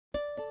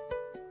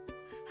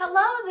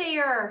Hello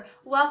there!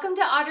 Welcome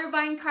to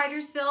Otterbein,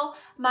 Cridersville.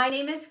 My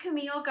name is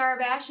Camille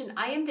Garbash and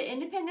I am the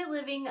Independent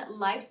Living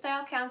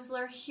Lifestyle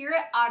Counselor here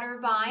at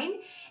Otterbein.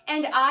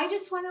 And I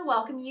just want to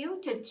welcome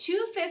you to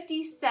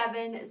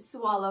 257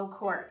 Swallow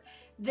Court.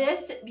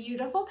 This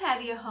beautiful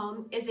patio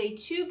home is a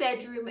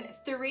 2-bedroom,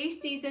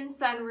 3-season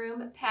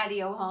sunroom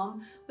patio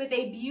home with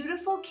a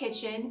beautiful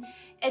kitchen,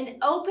 an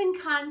open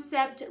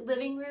concept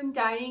living room,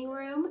 dining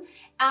room.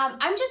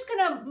 I'm just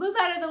gonna move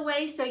out of the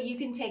way so you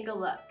can take a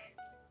look.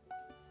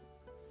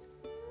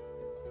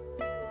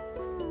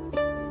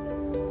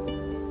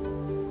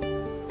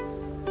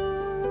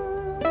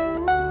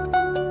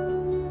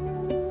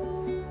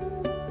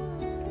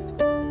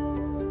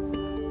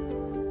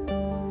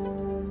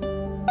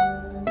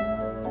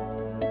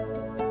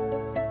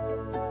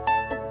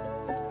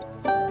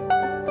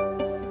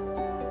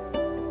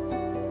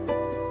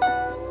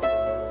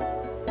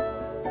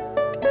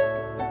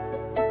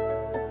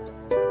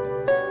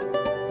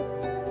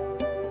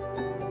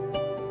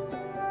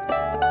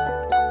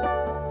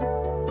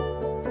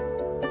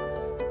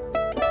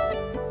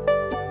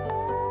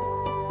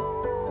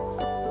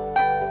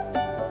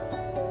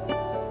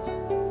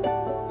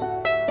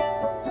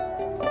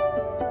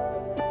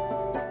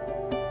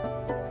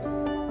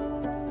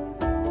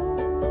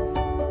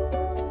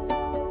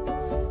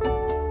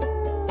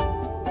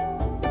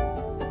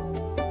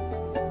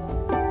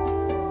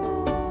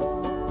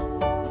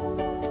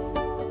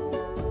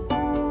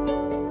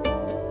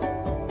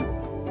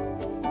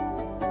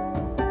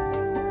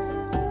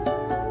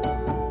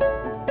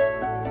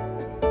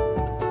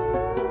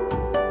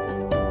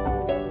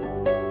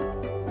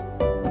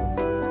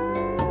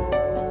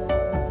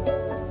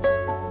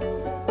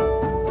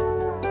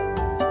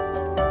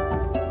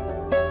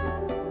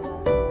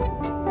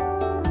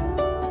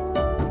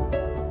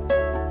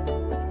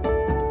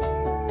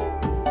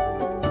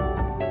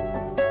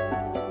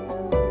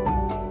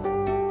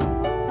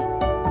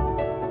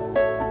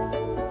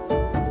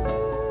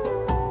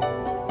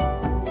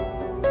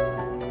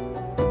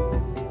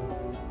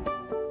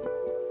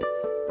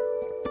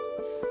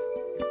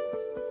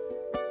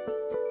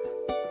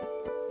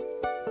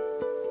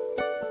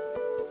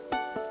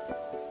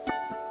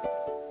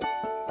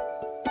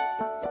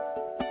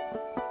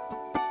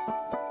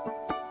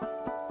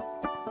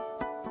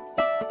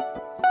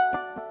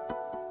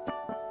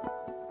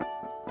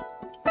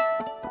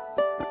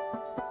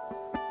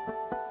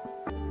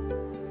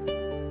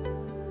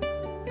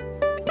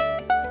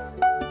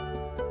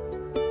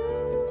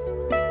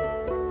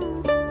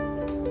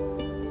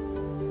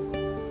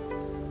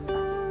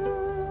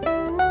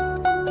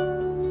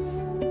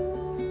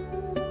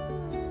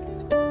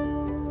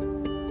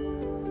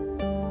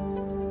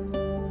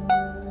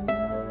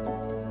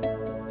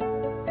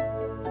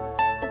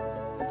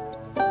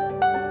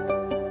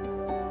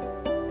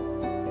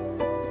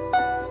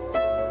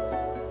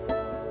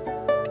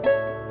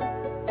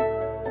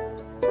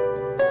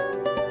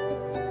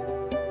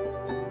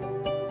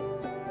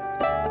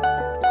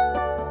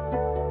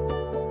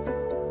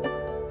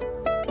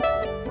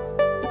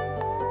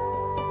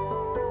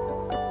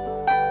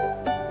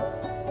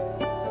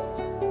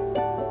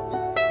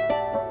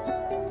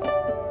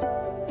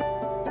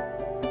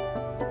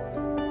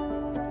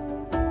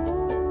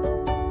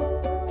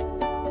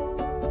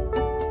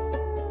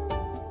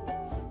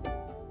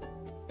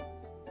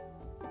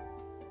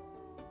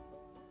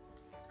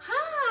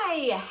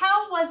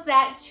 How was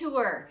that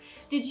tour?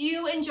 Did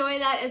you enjoy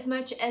that as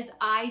much as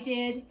I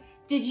did?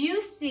 Did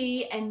you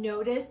see and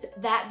notice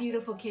that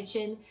beautiful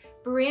kitchen?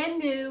 Brand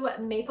new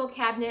maple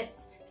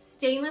cabinets,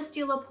 stainless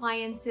steel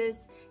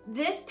appliances.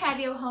 This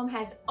patio home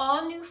has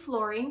all new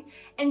flooring,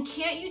 and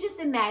can't you just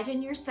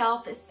imagine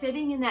yourself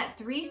sitting in that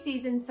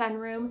 3-season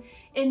sunroom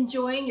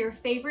enjoying your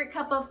favorite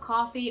cup of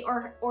coffee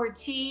or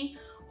tea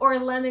or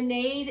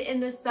lemonade in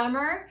the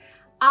summer?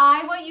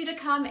 I want you to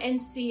come and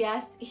see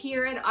us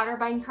here at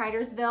Otterbein,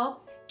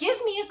 Cridersville.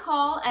 Give me a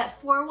call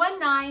at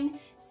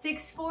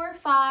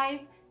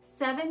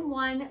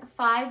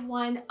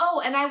 419-645-7151.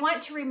 Oh, and I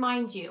want to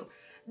remind you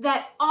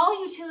that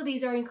all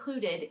utilities are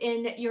included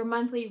in your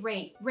monthly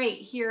rate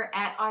here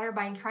at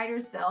Otterbein,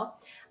 Cridersville.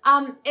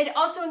 It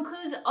also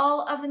includes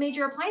all of the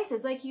major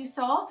appliances like you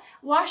saw.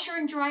 Washer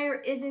and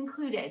dryer is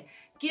included.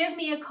 Give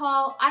me a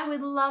call. I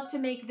would love to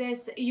make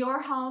this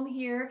your home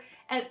here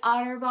at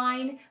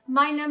Otterbein.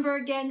 My number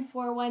again,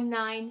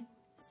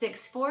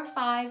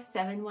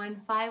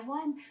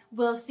 419-645-7151.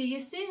 We'll see you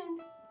soon.